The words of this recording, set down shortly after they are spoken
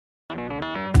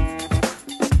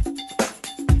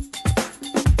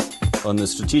On the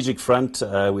strategic front,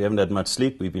 we haven't had much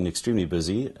sleep. We've been extremely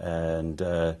busy, and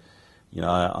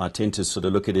I tend to sort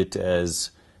of look at it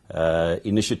as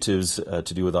initiatives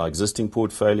to do with our existing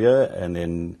portfolio, and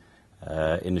then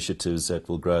initiatives that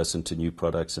will grow us into new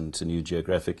products and to new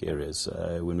geographic areas.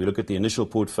 When we look at the initial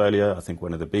portfolio, I think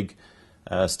one of the big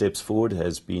steps forward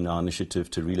has been our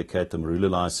initiative to relocate the Marula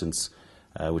license,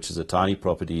 which is a tiny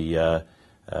property in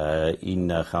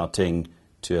Gauteng,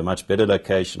 to a much better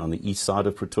location on the east side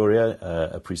of Pretoria,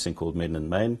 a precinct called Menlyn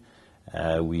Main.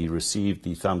 We received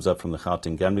the thumbs up from the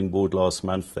Gauteng Gambling Board last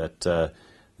month that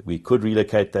we could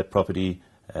relocate that property,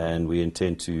 and we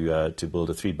intend to build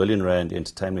a 3 billion rand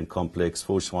entertainment complex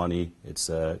for Tshwane. It's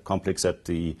a complex that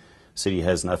the city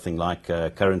has nothing like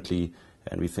currently,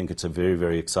 and we think it's a very,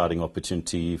 very exciting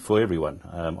opportunity for everyone.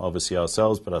 Obviously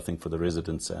ourselves, but I think for the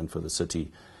residents and for the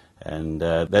city. And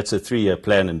that's a 3-year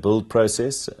plan and build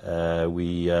process.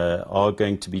 We are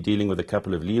going to be dealing with a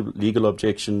couple of legal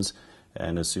objections,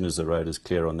 and as soon as the road is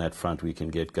clear on that front, we can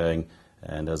get going.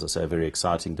 And as I say, a very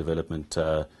exciting development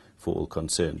for all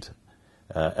concerned.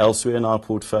 Elsewhere in our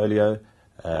portfolio,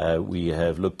 we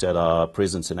have looked at our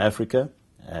presence in Africa,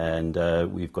 and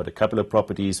we've got a couple of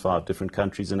properties, 5 different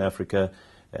countries in Africa,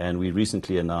 and we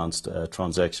recently announced a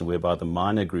transaction whereby the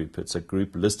Minor Group, it's a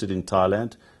group listed in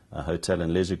Thailand, a hotel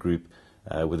and leisure group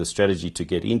with a strategy to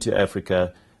get into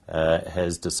Africa,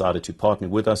 has decided to partner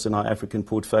with us in our African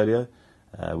portfolio.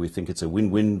 We think it's a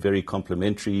win-win, very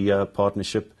complementary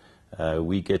partnership.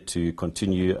 We get to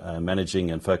continue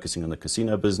managing and focusing on the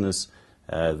casino business.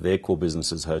 Their core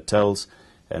business is hotels,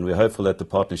 and we're hopeful that the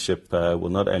partnership will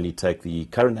not only take the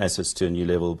current assets to a new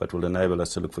level, but will enable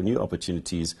us to look for new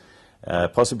opportunities,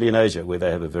 possibly in Asia, where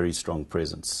they have a very strong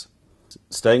presence.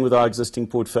 Staying with our existing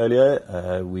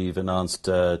portfolio, we've announced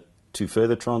 2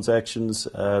 further transactions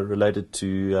related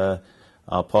to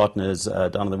our partners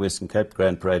down in the Western Cape,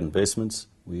 Grand Parade Investments.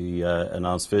 We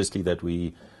announced firstly that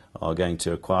we are going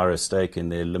to acquire a stake in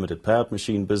their limited payout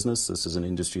machine business. This is an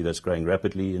industry that's growing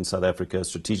rapidly in South Africa.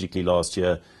 Strategically last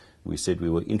year, we said we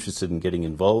were interested in getting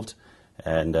involved,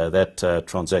 and that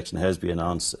transaction has been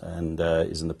announced and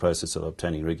is in the process of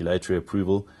obtaining regulatory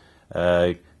approval.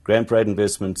 Grand Parade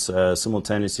Investments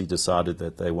simultaneously decided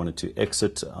that they wanted to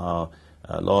exit our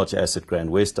large asset Grand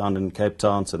West down in Cape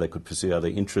Town so they could pursue other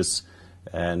interests,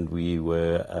 and we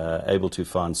were able to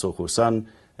find Soho Sun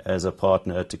as a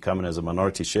partner to come in as a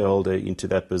minority shareholder into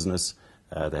that business.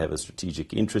 They have a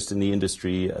strategic interest in the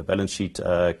industry, a balance sheet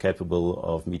capable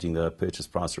of meeting the purchase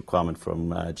price requirement from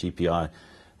GPI,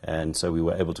 and so we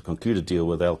were able to conclude a deal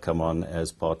where they'll come on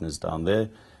as partners down there.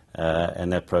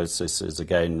 And that process is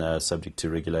again subject to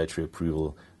regulatory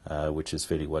approval, which is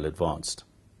fairly well advanced.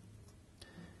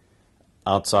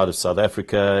 Outside of South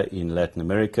Africa, in Latin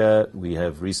America, we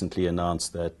have recently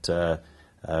announced that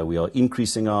we are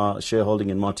increasing our shareholding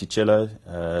in Monticello.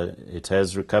 It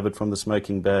has recovered from the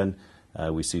smoking ban.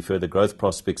 We see further growth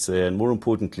prospects there, and more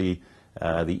importantly,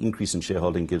 the increase in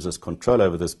shareholding gives us control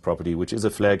over this property, which is a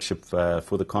flagship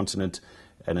for the continent,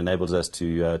 and enables us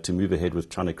to move ahead with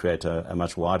trying to create a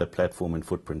much wider platform and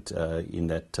footprint in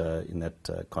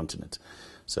that continent.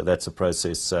 So that's a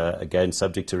process, again,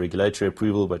 subject to regulatory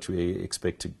approval, but we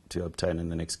expect to obtain in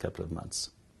the next couple of months.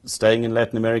 Staying in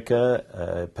Latin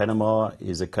America, Panama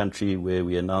is a country where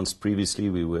we announced previously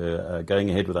we were going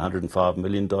ahead with a $105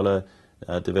 million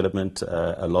development,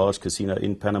 a large casino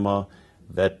in Panama.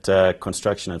 That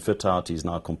construction and fit-out is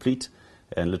now complete.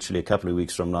 And literally a couple of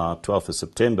weeks from now, 12th of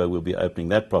September, we'll be opening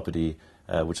that property,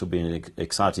 which will be an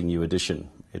exciting new addition.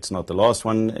 It's not the last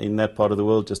one in that part of the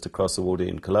world, just across the water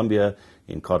in Colombia,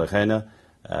 in Cartagena.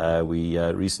 We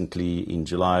recently, in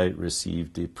July,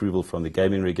 received the approval from the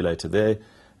gaming regulator there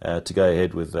to go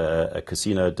ahead with a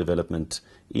casino development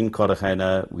in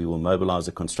Cartagena. We will mobilize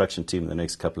a construction team in the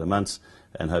next couple of months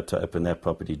and hope to open that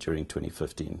property during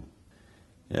 2015.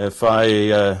 If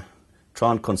I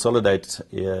try and consolidate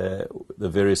the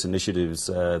various initiatives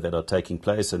that are taking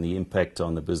place and the impact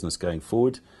on the business going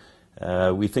forward,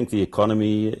 we think the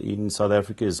economy in South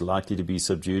Africa is likely to be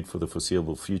subdued for the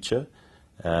foreseeable future,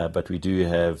 but we do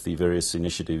have the various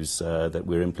initiatives that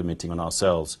we're implementing on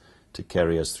ourselves to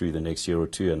carry us through the next year or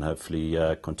two and hopefully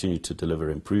continue to deliver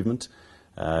improvement.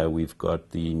 We've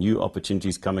got the new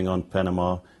opportunities coming on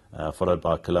Panama, followed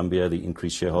by Colombia, the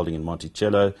increased shareholding in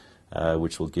Monticello,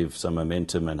 which will give some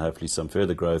momentum and hopefully some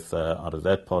further growth out of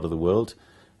that part of the world.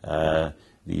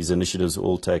 These initiatives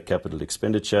all take capital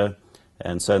expenditure,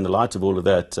 and so in the light of all of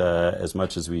that, as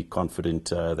much as we're confident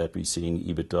that we're seeing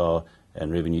EBITDA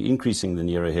and revenue increasing in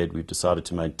the year ahead, we've decided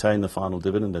to maintain the final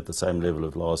dividend at the same level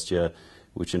of last year,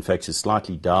 which in fact is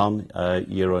slightly down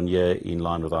year on year in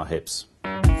line with our HEPS.